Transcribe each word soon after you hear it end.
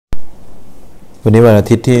วันนี้วันอา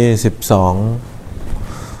ทิตย์ที่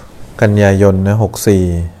12กันยายนนะ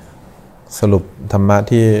64สรุปธรรมะ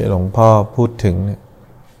ที่หลวงพ่อพูดถึง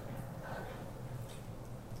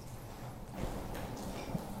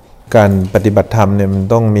การปฏิบัติธรรมเนี่ยมัน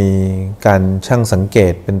ต้องมีการชั่งสังเก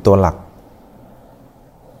ตเป็นตัวหลัก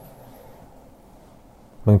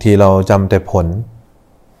บางทีเราจำแต่ผล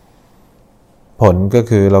ก็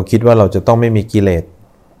คือเราคิดว่าเราจะต้องไม่มีกิเลส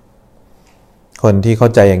คนที่เข้า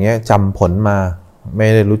ใจอย่างเงี้ยจำผลมาไม่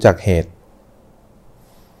ได้รู้จักเหตุ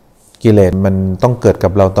กิเลสมันต้องเกิดกั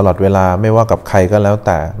บเราตลอดเวลาไม่ว่ากับใครก็แล้วแ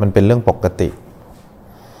ต่มันเป็นเรื่องปกติ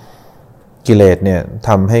กิเลสเนี่ยท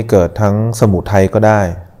ำให้เกิดทั้งสมุทัยก็ได้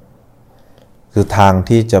คือทาง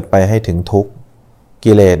ที่จะไปให้ถึงทุกข์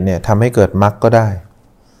กิเลสเนี่ยทำให้เกิดมรรคก็ได้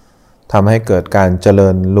ทำให้เกิดการเจริ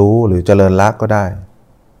ญรู้หรือเจริญละก็ได้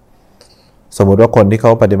สมมุติว่าคนที่เข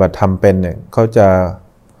าปฏิบัติธรรมเป็นเนี่ยเขาจะ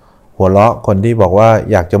หัวเราะคนที่บอกว่า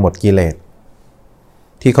อยากจะหมดกิเลส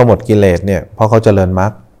ที่เขาหมดกิเลสเนี่ยเพราะเขาเจริญมรร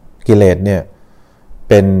คกิเลสเนี่ย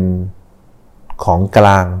เป็นของกล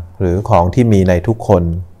างหรือของที่มีในทุกคน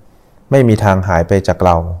ไม่มีทางหายไปจากเ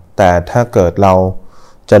ราแต่ถ้าเกิดเรา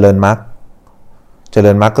เจริญมรรค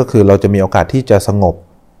ก็คือเราจะมีโอกาสที่จะสงบ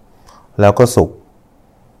แล้วก็สุข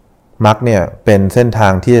มรรคเนี่ยเป็นเส้นทา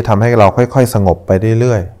งที่จะทำให้เราค่อยๆสงบไปเ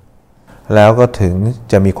รื่อยๆแล้วก็ถึง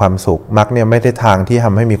จะมีความสุขมรรคเนี่ยไม่ได้ทางที่ท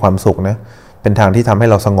ำให้มีความสุขนะเป็นทางที่ทำให้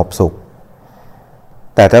เราสงบสุข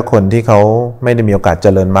แต่ถ้าคนที่เขาไม่ได้มีโอกาสเจ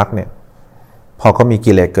ริญมรรคเนี่ยพอเขามี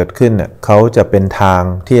กิเลสเกิดขึ้นเนี่ยเขาจะเป็นทาง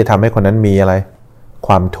ที่จะทำให้คนนั้นมีอะไรค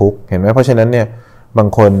วามทุกข์เห็นไหมเพราะฉะนั้นเนี่ยบาง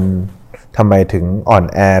คนทำไมถึงอ่อน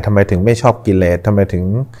แอทำไมถึงไม่ชอบกิเลสทำไมถึง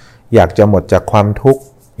อยากจะหมดจากความทุกข์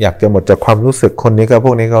อยากจะหมดจากความรู้สึกคนนี้ก็พ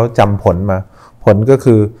วกนี้เขาจำผลมาผลก็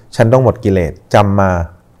คือฉันต้องหมดกิเลสจำมา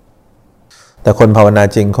แต่คนภาวนา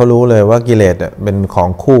จริงเขารู้เลยว่ากิเลสเป็นของ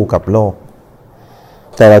คู่กับโลก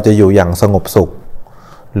แต่เราจะอยู่อย่างสงบสุข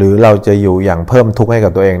หรือเราจะอยู่อย่างเพิ่มทุกข์ให้กั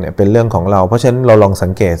บตัวเองเนี่ยเป็นเรื่องของเราเพราะฉะนั้นเราลองสั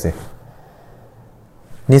งเกตสิ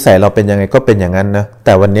นิสัยเราเป็นยังไงก็เป็นอย่างนั้นนะแ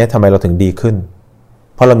ต่วันนี้ทำไมเราถึงดีขึ้น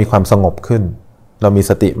เพราะเรามีความสงบขึ้นเรามี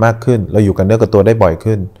สติมากขึ้นเราอยู่กับเนื้อกับตัวได้บ่อย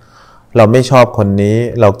ขึ้นเราไม่ชอบคนนี้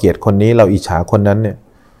เราเกลียดคนนี้เราอิจฉาคนนั้นเนี่ย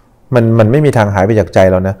มันไม่มีทางหายไปจากใจ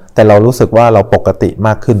เรานะแต่เรารู้สึกว่าเราปกติม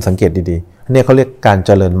ากขึ้นสังเกตดีๆเนี่ยเขาเรียกการเ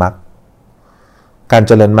จริญมรรคการเ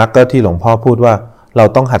จริญมรรคก็ที่หลวงพ่อพูดว่าเรา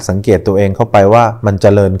ต้องหัดสังเกตตัวเองเข้าไปว่ามันเจ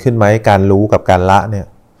ริญขึ้นไหมการรู้กับการละเนี่ย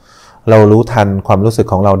เรารู้ทันความรู้สึก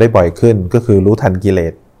ของเราได้บ่อยขึ้นก็คือรู้ทันกิเล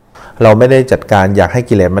สเราไม่ได้จัดการอยากให้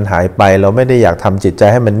กิเลสมันหายไปเราไม่ได้อยากทำจิตใจ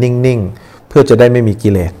ให้มันนิ่งๆเพื่อจะได้ไม่มีกิ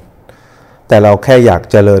เลสแต่เราแค่อยาก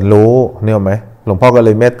เจริญรู้เนี่ยไหมหลวงพ่อก็เล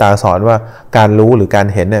ยเมตตาสอนว่าการรู้หรือการ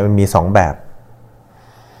เห็นเนี่ยมันมี2แบบ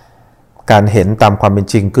การเห็นตามความเป็น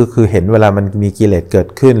จริงก็คือเห็นเวลามันมีกิเลสเกิด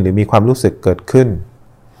ขึ้นหรือมีความรู้สึกเกิดขึ้น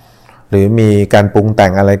หรือมีการปรุงแต่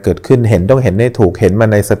งอะไรเกิดขึ้นเห็นต้องเห็นได้ถูกเห็นมา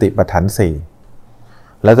ในสติปัฏฐาน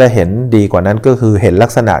4แล้วจะเห็นดีกว่านั้นก็คือเห็นลั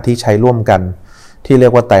กษณะที่ใช้ร่วมกันที่เรีย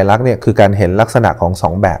กว่าไตรลักษณ์เนี่ยคือการเห็นลักษณะของ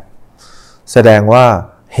2แบบแสดงว่า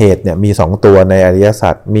เหตุเนี่ยมี2ตัวในอริยสั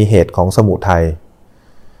จมีเหตุของสมุทัย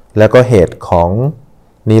แล้วก็เหตุของ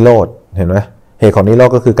นิโรธเห็นไหมเหตุของนิโรธ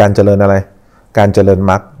ก็คือการเจริญอะไรการเจริญ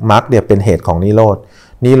มรรคเนี่ยเป็นเหตุของนิโรธ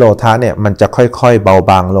นิโรธะเนี่ยมันจะค่อยๆเบา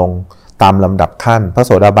บางลงตามลำดับขั้นพระโ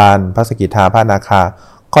สดาบันพระสกิทาพระอนาคา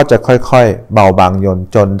ก็จะค่อยๆเบาบาง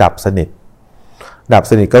จนดับสนิท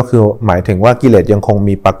ก็คือหมายถึงว่ากิเลสยังคง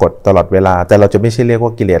มีปรากฏตลอดเวลาแต่เราจะไม่ใช่เรียกว่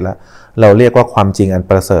ากิเลสละเราเรียกว่าความจริงอัน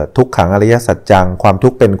ประเสริฐทุกขังอริยสัจจังความทุ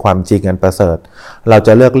กข์เป็นความจริงอันประเสริฐเราจ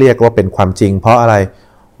ะเรียกว่าเป็นความจริงเพราะอะไร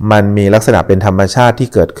มันมีลักษณะเป็นธรรมชาติที่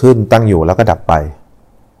เกิดขึ้นตั้งอยู่แล้วก็ดับไป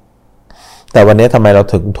แต่วันนี้ทำไมเรา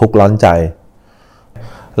ถึงทุกข์ร้อนใจ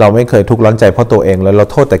เราไม่เคยทุกข์ร้อนใจเพราะตัวเองเลยเรา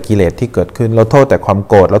โทษแต่กิเลสที่เกิดขึ้นเราโทษแต่ความ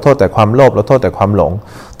โกรธเราโทษแต่ความโลภเราโทษแต่ความหลง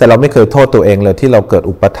แต่เราไม่เคยโทษตัวเองเลยที่เราเกิด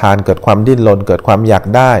อุปทานเกิดความดิ้นรนเกิดความอยาก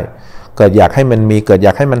ได้เกิดอยากให้มันมีเกิดอย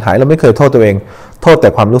ากให้มันหายเราไม่เคยโทษตัวเองโทษแต่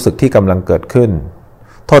ความรู้สึกที่กำลังเกิดขึ้น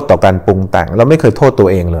โทษต่อการปรุงแต่งเราไม่เคยโทษตัว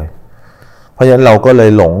เองเลยเพราะฉะนั้นเราก็เล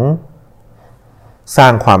ยหลงสร้า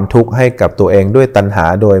งความทุกข์ให้กับตัวเองด้วยตัณหา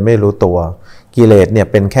โดยไม่รู้ตัวกิเลสเนี่ย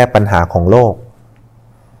เป็นแค่ปัญหาของโลก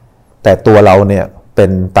แต่ตัวเราเนี่ยเป็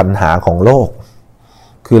นตัณหาของโลก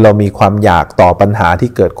คือเรามีความอยากต่อปัญหาที่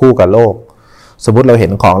เกิดคู่กับโลกสมมุติเราเห็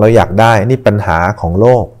นของเราอยากได้นี่ปัญหาของโล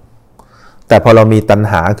กแต่พอเรามีตัณ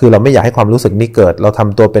หาคือเราไม่อยากให้ความรู้สึกนี้เกิดเราท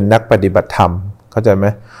ำตัวเป็นนักปฏิบัติธรรมเข้าใจไหม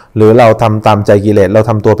หรือเราทำตามใจกิเลสเรา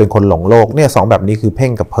ทำตัวเป็นคนหลงโลกเนี่ย2แบบนี้คือเพ่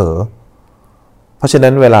งกับเผลอเพราะฉะนั้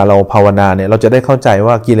นเวลาเราภาวนาเนี่ยเราจะได้เข้าใจ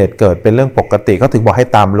ว่ากิเลสเกิดเป็นเรื่องปกติเขาถึงบอกให้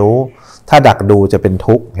ตามรู้ถ้าดักดูจะเป็น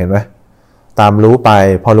ทุกข์เห็นไหมตามรู้ไป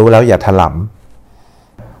พอรู้แล้วอย่าถลำ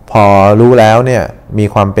พอรู้แล้วเนี่ยมี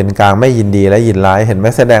ความเป็นกลางไม่ยินดีและยินร้ายเห็นไหม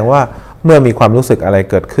แสดงว่า เมื่อมีความรู้สึกอะไร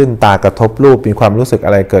เกิดขึ้นตากระทบรูปมีความรู้สึกอ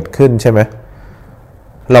ะไรเกิดขึ้นใช่ไหม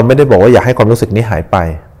เราไม่ได้บอกว่าอยากให้ความรู้สึกนี้หายไป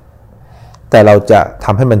แต่เราจะท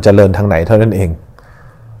ำให้มันเจริญทางไหนเท่านั้นเอง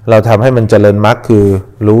เราทำให้มันเจริญมรรคคือ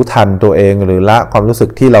รู้ทันตัวเองหรือละความรู้สึก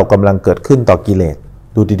ที่เรากำลังเกิดขึ้นต่อกิเลส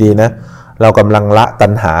ดูดีๆนะเรากำลังละตั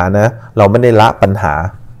ณหานะเราไม่ได้ละปัญหา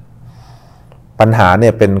เนี่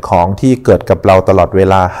ยเป็นของที่เกิดกับเราตลอดเว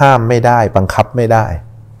ลาห้ามไม่ได้บังคับไม่ได้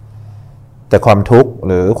แต่ความทุกข์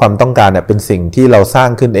หรือความต้องการเนี่ยเป็นสิ่งที่เราสร้าง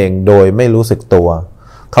ขึ้นเองโดยไม่รู้สึกตัว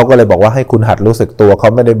เขาก็เลยบอกว่าให้คุณหัดรู้สึกตัวเขา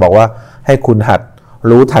ไม่ได้บอกว่าให้คุณหัด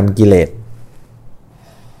รู้ทันกิเลส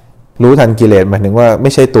รู้ทันกิเลสหมายถึงว่าไ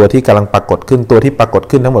ม่ใช่ตัวที่กำลังปรากฏขึ้นตัวที่ปรากฏ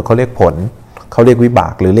ขึ้นทั้งหมดเขาเรียกผลเขาเรียกวิบา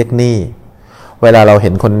กหรือเรียกหนี้เวลาเราเห็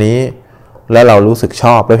นคนนี้แล้วเรารู้สึกช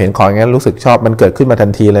อบเราเห็นของอย่างนั้นรู้สึกชอบมันเกิดขึ้นมาทั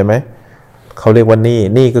นทีเลยไหมเขาเรียกว่าห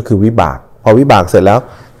นี้ก็คือวิบากพอวิบากเสร็จแล้ว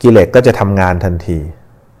กิเลสก็จะทำงานทันที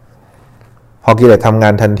พอกิเลสทำงา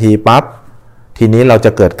นทันทีปั๊บทีนี้เราจ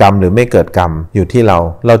ะเกิดกรรมหรือไม่เกิดกรรมอยู่ที่เ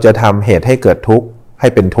ราจะทำเหตุให้เกิดทุกข์ให้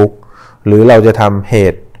เป็นทุกข์หรือเราจะทำเห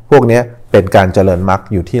ตุพวกนี้เป็นการเจริญมรรค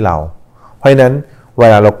อยู่ที่เราเพราะฉะนั้นเว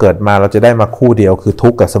ลาเราเกิดมาเราจะได้มาคู่เดียวคือทุ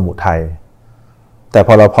กข์กับสมุทัยแต่พ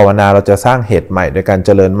อเราภาวนาเราจะสร้างเหตุใหม่โดยการเจ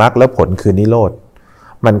ริญมรรคและผลคือนิโรธ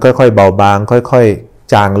มันค่อยๆเบาบางค่อย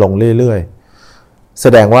ๆจางลงเรื่อยๆแส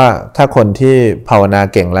ดงว่าถ้าคนที่ภาวนา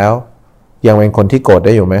เก่งแล้วยังเป็นคนที่โกรธไ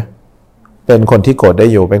ด้อยู่ไหมเป็นคนที่โกรธได้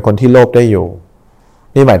อยู่เป็นคนที่โลภได้อยู่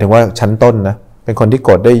นี่หมายถึงว่าชั้นต้นนะเป็นคนที่โก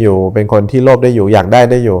รธได้อยู่เป็นคนที่โลภได้อยู่อยากไ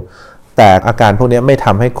ด้อยู่แต่อาการพวกนี้ไม่ท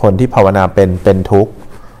ำให้คนที่ภาวนาเป็นทุกข์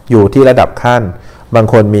อยู่ที่ระดับขั้นบาง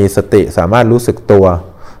คนมีสติสามารถรู้สึกตัว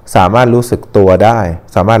สามารถรู้สึกตัวไ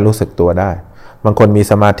ด้บางคนมี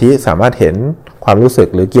สมาธิสามารถเห็นความรู้สึก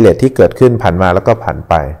หรือกิเลสที่เกิดขึ้นผ่านมาแล้วก็ผ่าน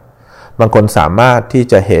ไปบางคนสามารถที่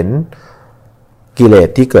จะเห็นกิเลส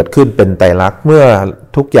ที่เกิดขึ้นเป็นไตรลักษณ์เมื่อ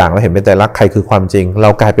ทุกอย่างเราเห็นเป็นไตรลักษณ์ใครคือความจริงเรา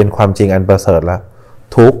กลายเป็นความจริงอันประเสริฐแล้ว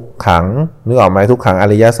ทุกขังนึกออกไหมทุกขังอ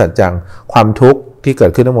ริยสัจจังความทุกข์ที่เกิ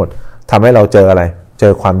ดขึ้นทั้งหมดทำให้เราเจออะไรเจ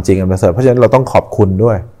อความจริงอันประเสริฐเพราะฉะนั้นเราต้องขอบคุณ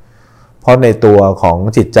ด้วยเพราะในตัวของ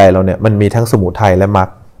จิตใจเราเนี่ยมันมีทั้งสมุทัยและมรรค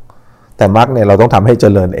แต่มรรคเนี่ยเราต้องทำให้เจ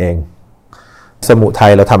ริญเองสมุทั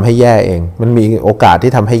ยเราทำให้แย่เองมันมีโอกาส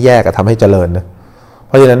ที่ทำให้แย่กับทำให้เจริญนะเ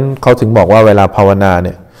พราะฉะนั้นเขาถึงบอกว่าเวลาภาวนาเ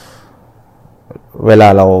นี่ยเวลา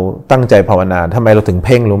เราตั้งใจภาวนาทำไมเราถึงเ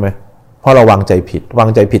พ่งรู้ไหมเพราะเราวางใจผิด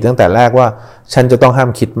ตั้งแต่แรกว่าฉันจะต้องห้าม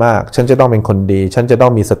คิดมากฉันจะต้องเป็นคนดีฉันจะต้อ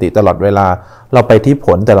งมีสติตลอดเวลาเราไปที่ผ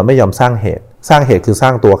ลแต่เราไม่ยอมสร้างเหตุคือสร้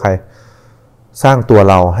างตัวใครสร้างตัว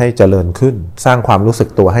เราให้เจริญขึ้นสร้างความรู้สึก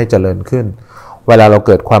ตัวให้เจริญขึ้นเวลาเราเ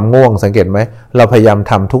กิดความง่วงสังเกตไหมเราพยายาม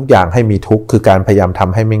ทำทุกอย่างให้มีทุกข์คือการพยายามท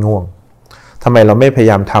ำให้ไม่ง่วงทำไมเราไม่พยา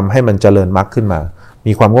ยามทำให้มันเจริญมรรคขึ้นมา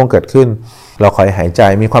มีความง่วงเกิดขึ้นเราคอยหายใจ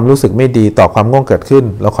มีความรู้สึกไม่ดีต่อความง่วงเกิดขึ้น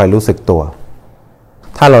เราคอยรู้สึกตัว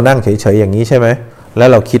ถ้าเรานั่งเฉยๆอย่างนี้ใช่ไหมแล้ว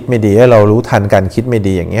เราคิดไม่ดีแล้วเรารู้ทันการคิดไม่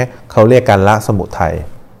ดีอย่างเงี้ยเขาเรียกการละสมุทัย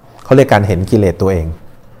เขาเรียกการเห็นกิเลสตัวเอง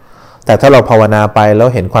แต่ถ้าเราภาวนาไปแล้ว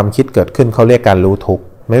เห็นความคิดเกิดขึ้นเขาเรียกการรู้ทุกข์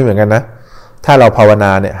ไม่เหมือนกันนะถ้าเราภาวน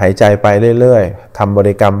าเนี่ยหายใจไปเรื่อยๆทำบ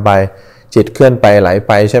ริกรรมไปจิตเคลื่อนไปไหลไ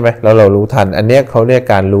ปใช่ไหมแล้วเรารู้ทันอันเนี้ยเขาเรียก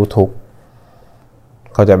การรู้ทุกข์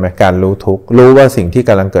เข้าใจไหมการรู้ทุกข์รู้ว่าสิ่งที่ก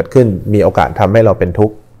ำลังเกิดขึ้นมีโอกาสทำให้เราเป็นทุก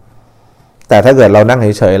ข์แต่ถ้าเกิดเรานั่งเ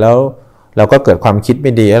ฉยๆแล้วเราก็เกิดความคิดไ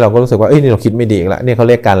ม่ดีแล้วเราก็รู้สึกว่านี่เราคิดไม่ดีอีกแล้วนี่เขา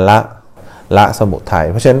เรียกการละสมุทัย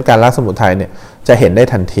เพราะฉะนั้นการละสมุทัยเนี่ยจะเห็นได้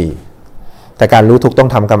ทันทีแต่การรู้ทุกข์ต้อง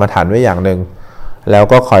ทำกรรมฐานไว้อย่างหนึ่งแล้ว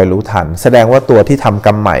ก็คอยรู้ทันแสดงว่าตัวที่ทำก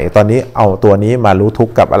รรมใหม่ตอนนี้เอาตัวนี้มารู้ทุก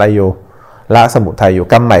ข์กับอะไรอยู่ละสมุทัยอยู่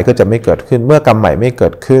กรรมใหม่ก็จะไม่เกิดขึ้นเมื่อกรรมใหม่ไม่เกิ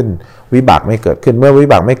ดขึ้นวิบากไม่เกิดขึ้นเมื่อวิ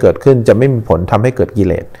บากไม่เกิดขึ้นจะไม่มีผลทำให้เกิดกิเ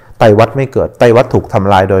ลสไตรวัฏไม่เกิดไตรวัฏถูกท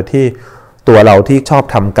ำลายโดยที่ตัวเราที่ชอบ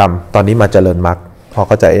ทำกรรมตอนนี้มาเจริญมรรคพอเ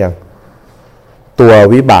ข้าใจยังตัว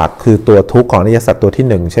วิบากคือตัวทุกข์ของอริยสัจตัว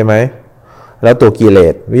ที่1ใช่ไหมแล้วตัวกิเล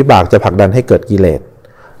สวิบากจะผลักดันให้เกิดกิเลส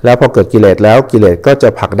แล้วพอเกิดกิเลสแล้วกิเลสก็จะ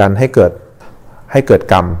ผลักดันให้เกิด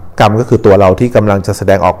กรรมก็คือตัวเราที่กำลังจะแส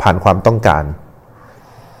ดงออกผ่านความต้องการ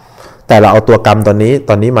แต่เราเอาตัวกรรมตอน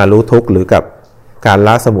นี้มารู้ทุกข์หรือกับการล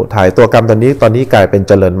ะสมุทัยตัวกรรมตอนนี้กลายเป็นเ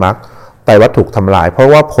จริญมรรคไตรวัฏถูกทำลายเพราะ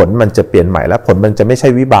ว่าผลมันจะเปลี่ยนใหม่แล้วผลมันจะไม่ใช่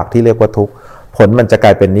วิบากที่เรียกว่าทุกข์ผลมันจะกล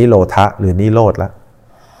ายเป็นนิโรธะหรือนิโรธแล้ว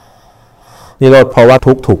นิโรธเพราะว่า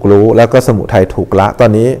ทุกข์ถูกรู้แล้วก็สมุทัยถูกละตอ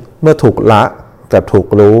นนี้เมื่อถูกละกับถูก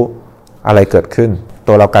รู้อะไรเกิดขึ้น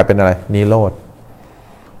ตัวเรากลายเป็นอะไรนิโรธ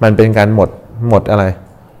มันเป็นการหมดอะไร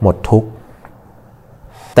หมดทุกข์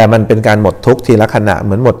แต่มันเป็นการหมดทุกข์ทีละขณะเห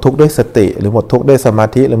มือนหมดทุกข์ด้วยสติหรือหมดทุกข์ด้วยสมา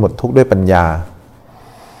ธิหรือหมดทุกข์ด้วยปัญญา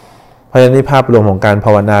เพราะฉะนั้นภาพรวมของการภ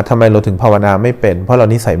าวนาทำไมเราถึงภาวนาไม่เป็นเพราะเรา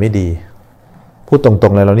นิสัยไม่ดีพูดตร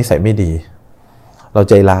งๆเลยเรานิสัยไม่ดีเรา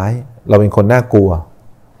ใจร้ายเราเป็นคนน่ากลัว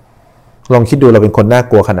ลองคิดดูเราเป็นคนน่า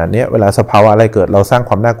กลัวขนาดนี้เวลาสภาวะอะไรเกิดเราสร้าง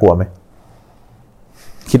ความน่ากลัวไหม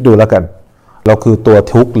คิดดูแล้วกันเราคือตัว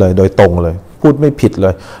ทุกข์เลยโดยตรงเลยพูดไม่ผิดเล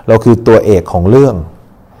ยเราคือตัวเอกของเรื่อง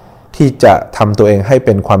ที่จะทำตัวเองให้เ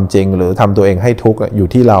ป็นความจริงหรือทำตัวเองให้ทุกข์อยู่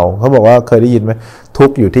ที่เราเขาบอกว่าเคยได้ยินไหมทุก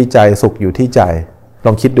ข์อยู่ที่ใจสุขอยู่ที่ใจล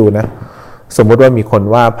องคิดดูนะสมมติว่ามีคน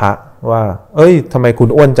ว่าพระว่าเอ้ยทำไมคุณ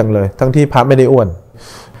อ้วนจังเลยทั้งที่พระไม่ได้อ้วน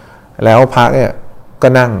แล้วพระเนี่ยก็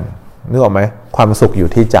นั่งนึกออกไหมความสุขอยู่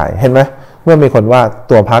ที่ใจเห็นไหมเมื่อมีคนว่า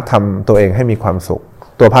ตัวพระทำตัวเองให้มีความสุข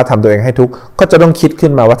ตัวพระทำตัวเองให้ทุกข์ก็จะต้องคิดขึ้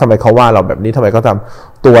นมาว่าทำไมเขาว่าเราแบบนี้ทำไมเขาท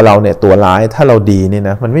ำตัวเราเนี่ยตัวร้ายถ้าเราดีนี่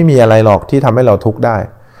นะมันไม่มีอะไรหรอกที่ทำให้เราทุกข์ได้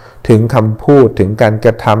ถึงคำพูดถึงการก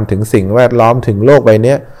ระทำถึงสิ่งแวดล้อมถึงโลกใบ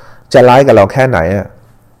นี้จะร้ายกับเราแค่ไหนอะ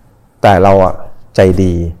แต่เราอะใจ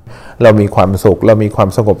ดีเรามีความสุขเรามีความ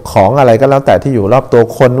สงบของอะไรก็แล้วแต่ที่อยู่รอบตัว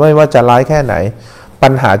คนไม่ว่าจะร้ายแค่ไหนปั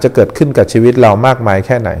ญหาจะเกิดขึ้นกับชีวิตเรามากมายแ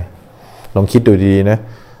ค่ไหนลองคิดดูดีๆนะ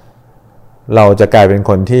เราจะกลายเป็น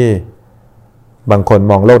คนที่บางคน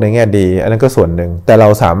มองโลกในแง่ดีอันนั้นก็ส่วนหนึ่งแต่เรา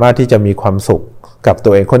สามารถที่จะมีความสุขกับตั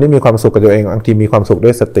วเองคนที่มีความสุขกับตัวเองบางทีมีความสุขด้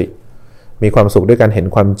วยสติมีความสุขด้วยการเห็น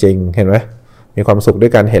ความจริงเห็นไหมมีความสุขด้ว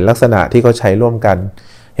ยการเห็นลักษณะที่เขาใช้ร่วมกัน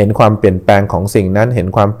เห็นความเปลี่ยนแปลงของสิ่งนั้นเห็น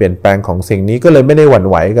ความเปลี่ยนแปลงของสิ่งนี้ก็เลยไม่ได้หวั่น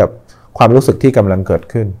ไหวกับความรู้สึกที่กำลังเกิด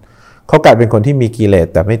ขึ้นเขากลายเป็นคนที่มีกิเลส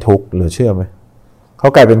แต่ไม่ทุกข์หรือเชื่อไหมเขา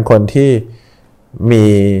กลายเป็นคนที่มี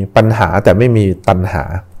ปัญหาแต่ไม่มีตัณหา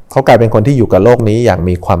เขากลายเป็นคนที่อยู่กับโลกนี้อย่าง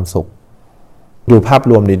มีความสุขดูภาพ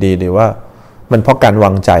รวมดีๆดีว่ามันเพราะการว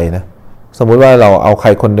างใจนะสมมุติว่าเราเอาใคร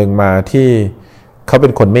คนหนึ่งมาที่เขาเป็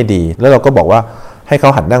นคนไม่ดีแล้วเราก็บอกว่าให้เขา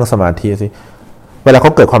หัดนั่งสมาธิสิเวลาเข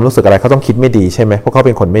าเกิดความรู้สึกอะไรเขาต้องคิดไม่ดีใช่ไหมเพราะเขาเ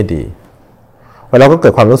ป็นคนไม่ดีเวลาเขาเกิ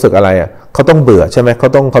ดความรู้สึกอะไรอ่ะเขาต้องเบื่อใช่ไหมเขา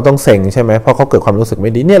ต้องเซ็งใช่ไหมเพราะเขาเกิดความรู้สึกไ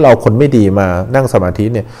ม่ดีเนี่ยเราคนไม่ดีมานั่งสมาธิ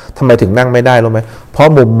เนี่ยทำไมถึงนั่งไม่ได้รู้ไหมเพราะ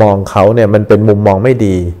มุมมองเขาเนี่ยมันเป็นมุมมองไม่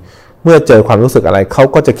ดีเมื่อเจอความรู้สึกอะไรเขา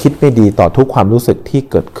ก็จะคิดไม่ดีต่อทุกความรู้สึกที่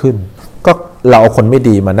เกิดขึ้นก็เราเอาคนไม่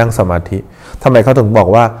ดีมานั่งสมาธิทำไมเขาถึงบอก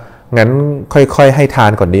ว่างั้นค่อยๆให้ทา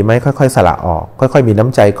นก่อนดีไหมค่อยๆสละออกค่อยๆมีน้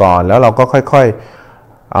ำใจก่อนแล้วเราก็ค่อย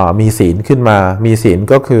ๆมีศีลขึ้นมามีศีล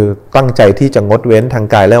ก็คือตั้งใจที่จะงดเว้นทาง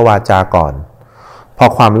กายและวาจาก่อนพอ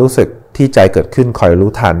ความรู้สึกที่ใจเกิดขึ้นคอย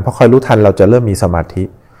รู้ทันพอคอยรู้ทันเราจะเริ่มมีสมาธิ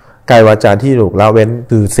กายวาจาที่ถูกละเว้น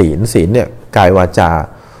คือศีลเนี่ยกายวาจา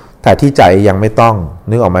แต่ที่ใจยังไม่ต้อง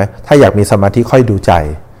นึกออกไหมถ้าอยากมีสมาธิค่อยดูใจ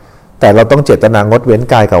แต่เราต้องเจตนางดเว้น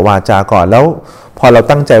กายกับวาจาก่อนแล้วพอเรา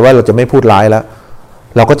ตั้งใจว่าเราจะไม่พูดร้ายแล้ว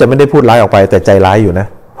เราก็จะไม่ได้พูดร้ายออกไปแต่ใจร้ายอยู่นะ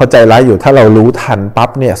พอใจร้ายอยู่ถ้าเรารู้ทันปั๊บ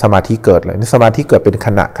เนี่ยสมาธิเกิดเลยสมาธิเกิดเป็นข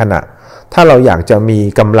ณะถ้าเราอยากจะมี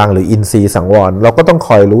กำลังหรืออินทรีย์สังวรเราก็ต้องค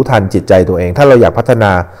อยรู้ทันจิตใจตัวเองถ้าเราอยากพัฒน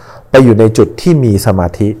าไปอยู่ในจุดที่มีสมา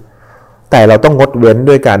ธิแต่เราต้องงดเว้น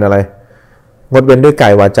ด้วยการอะไรงดเว้นด้วยกา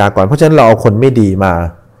ยวาจาก่อนเพราะฉะนั้นเราเอาคนไม่ดีมา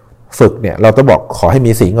ฝึกเนี่ยเราต้องบอกขอให้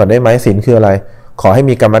มีศีลก่อนได้ไหมศีลคืออะไรขอให้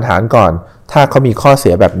มีกรรมฐานก่อนถ้าเขามีข้อเสี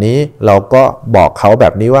ยแบบนี้เราก็บอกเขาแบ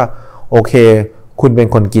บนี้ว่าโอเคคุณเป็น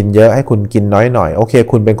คนกินเยอะให้คุณกินน้อยหน่อยโอเค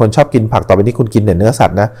คุณเป็นคนชอบกินผักต่อไปนี้คุณกินแต่เนื้อสัต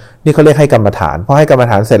ว์นะนี่เขาเรียกให้กรรมฐานพอให้กรรม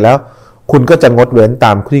ฐานเสร็จแล้วคุณก็จะงดเว้นต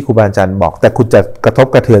ามที่ครูบาอาจารย์บอกแต่คุณจะกระทบ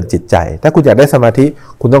กระเทือนจิตใจถ้าคุณอยากได้สมาธิ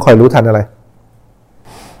คุณต้องคอยรู้ทันอะไร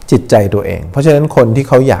จิตใจตัวเองเพราะฉะนั้นคนที่เ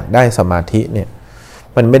ขาอยากได้สมาธิเนี่ย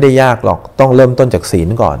มันไม่ได้ยากหรอกต้องเริ่มต้นจากศีล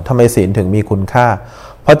ก่อนทำไมศีลถึงมีคุณค่า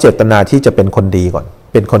เพราะเจตนาที่จะเป็นคนดีก่อน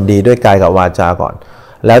เป็นคนดีด้วยกายกับวาจาก่อน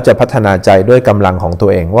แล้วจะพัฒนาใจด้วยกำลังของตัว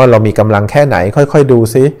เองว่าเรามีกำลังแค่ไหนค่อยๆดู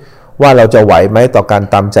ซิว่าเราจะไหวไหมต่อการ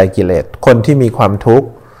ตามใจกิเลสคนที่มีความทุกข์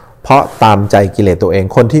เพราะตามใจกิเลสตัวเอง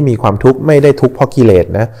คนที่มีความทุกข์ไม่ได้ทุกข์เพราะกิเลส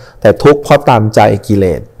นะแต่ทุกข์เพราะตามใจกิเล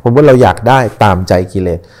สผมว่าเราอยากได้ตามใจกิเล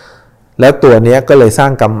สแล้วตัวนี้ก็เลยสร้า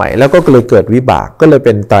งกรรมใหม่แล้วก็เลยเกิดวิบากก็เลยเ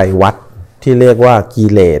ป็นไตรวัฏที่เรียกว่ากิ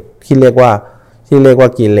เลสที่เรียกว่า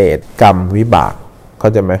กิเลสกรรมวิบากเข้า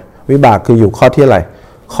ใจไหมวิบากคืออยู่ข้อที่อะไร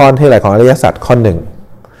ข้อที่อะไรของอริยสัจข้อหนึ่ง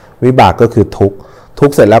วิบากก็คือทุก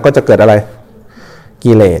ข์เสร็จแล้วก็จะเกิดอะไร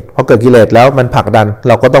กิเลสพอเกิดกิเลสแล้วมันผลักดันเ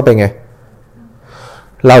ราก็ต้องเป็นไง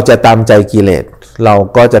เราจะตามใจกิเลสเรา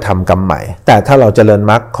ก็จะทำกรรมใหม่แต่ถ้าเราเจริญ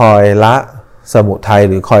มรรคคอยละสมุทัย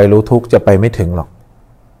หรือคอยรู้ทุกข์จะไปไม่ถึงหรอก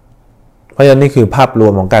เพราะฉะนั้นนี่คือภาพรว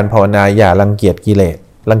มของการภาวนาอย่ารังเกียจกิเลส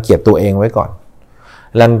รังเกียจตัวเองไว้ก่อน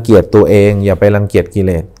รังเกียจตัวเองอย่าไปรังเกียจกิเ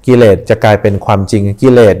ลสกิเลสจะกลายเป็นความจริงกิ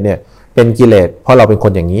เลสเนี่ยเป็นกิเลสเพราะเราเป็นค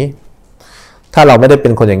นอย่างนี้ถ้าเราไม่ได้เป็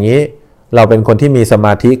นคนอย่างนี้เราเป็นคนที่มีสม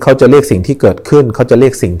าธิเขาจะเรียกสิ่งที่เกิดขึ้นเขาจะเรี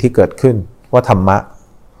ยกสิ่งที่เกิดขึ้นว่าธรรม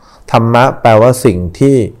ะแปลว่าสิ่ง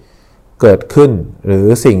ที่เกิดขึ้นหรือ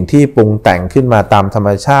สิ่งที่ปรุงแต่งขึ้นมาตามธรรม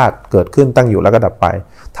ชาติเกิดขึ้นตั้งอยู่แล้วก็ดับไป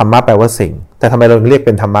ธรรมะแปลว่าสิ่งแต่ทำไมเราเรียกเ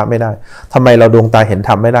ป็นธรรมะไม่ได้ทำไมเราดวงตาเห็นธ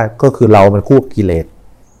รรมไม่ได้ก็คือเรามันคู่กับกิเลส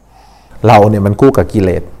เราเนี่ยมันคู่กับกิเล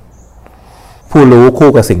สผู้รู้คู่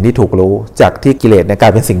กับสิ่งที่ถูกรู้จากที่กิเลสเนี่ยกลา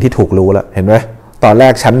ยเป็นสิ่งที่ถูกรู้แล้วเห็นไหมตอนแร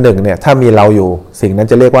กชั้นหนึ่งเนี่ยถ้ามีเราอยู่สิ่งนั้น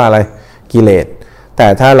จะเรียกว่าอะไรกิเลส แต่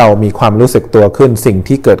ถ้าเรามีความรู้สึกตัวขึ้นสิ่ง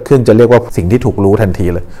ที่เกิดขึ้นจะเรียกว่าสิ่งที่ถูกรู้ทันที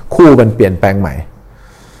เลยคู่มันเปลี่ยนแปลงใหม่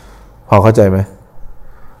พอเข้าใจไหม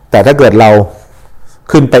แต่ถ้าเกิดเรา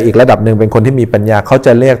ขึ้นไปอีกระดับหนึ่งเป็นคนที่มีปัญญาเขาจ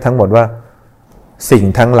ะเรียกทั้งหมดว่าสิ่ง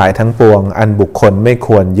ทั้งหลายทั้งปวงอันบุคคลไม่ค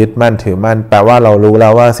วรยึดมั่นถือมั่นแปลว่าเรารู้แล้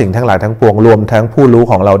วว่าสิ่งทั้งหลายทั้งปวงรวมทั้งผู้รู้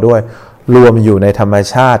ของเราด้วยรวมอยู่ในธรรม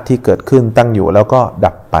ชาติที่เกิดขึ้นตั้งอยู่แล้วก็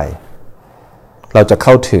ดับไปเราจะเ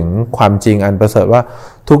ข้าถึงความจริงอันประเสริฐว่า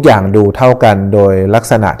ทุกอย่างดูเท่ากันโดยลัก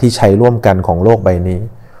ษณะที่ใช้ร่วมกันของโลกใบนี้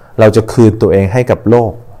เราจะคืนตัวเองให้กับโล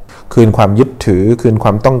กคืนความยึดถือคืนคว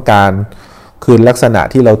ามต้องการคืนลักษณะ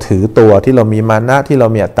ที่เราถือตัวที่เรามีมานะที่เรา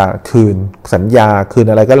มีอัตตาคืนสัญญาคืน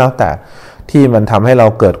อะไรก็แล้วแต่ที่มันทำให้เรา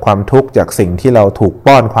เกิดความทุกข์จากสิ่งที่เราถูก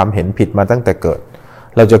ป้อนความเห็นผิดมาตั้งแต่เกิด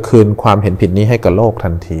เราจะคืนความเห็นผิดนี้ให้กับโลกทั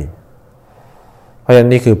นทีเพราะฉะนั้น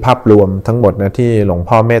นี่คือภาพรวมทั้งหมดนะที่หลวง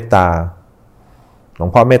พ่อเมตต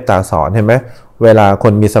าสอนเห็นไหมเวลาค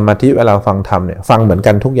นมีสมาธิเวลาฟังธรรมเนี่ยฟังเหมือน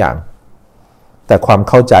กันทุกอย่างแต่ความ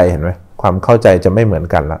เข้าใจเห็นไหมความเข้าใจจะไม่เหมือน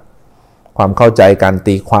กันละความเข้าใจการ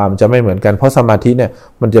ตีความจะไม่เหมือนกันเพราะสมาธิเนี่ย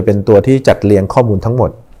มันจะเป็นตัวที่จัดเรียงข้อมูลทั้งหมด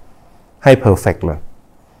ให้เพอร์เฟกต์เลย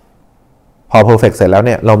พอเพอร์เฟกต์เสร็จแล้วเ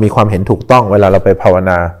นี่ยเรามีความเห็นถูกต้องเวลาเราไปภาว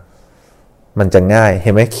นามันจะง่ายเ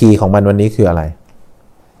ห็นไหมคีย์ของมันวันนี้คืออะไร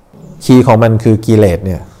คีย์ของมันคือกิเลสเ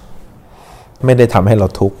นี่ยไม่ได้ทำให้เรา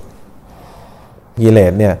ทุกข์กิเล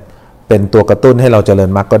สเนี่ยเป็นตัวกระตุ้นให้เราเจริญ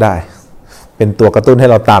มรรคก็ได้เป็นตัวกระตุ้นให้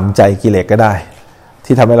เราตามใจกิเลสก็ได้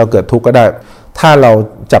ที่ทำให้เราเกิดทุกข์ก็ได้ถ้าเรา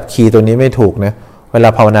จับคีย์ตัวนี้ไม่ถูกนะเวลา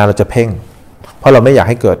ภาวนาเราจะเพ่งเพราะเราไม่อยาก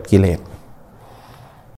ให้เกิดกิเลส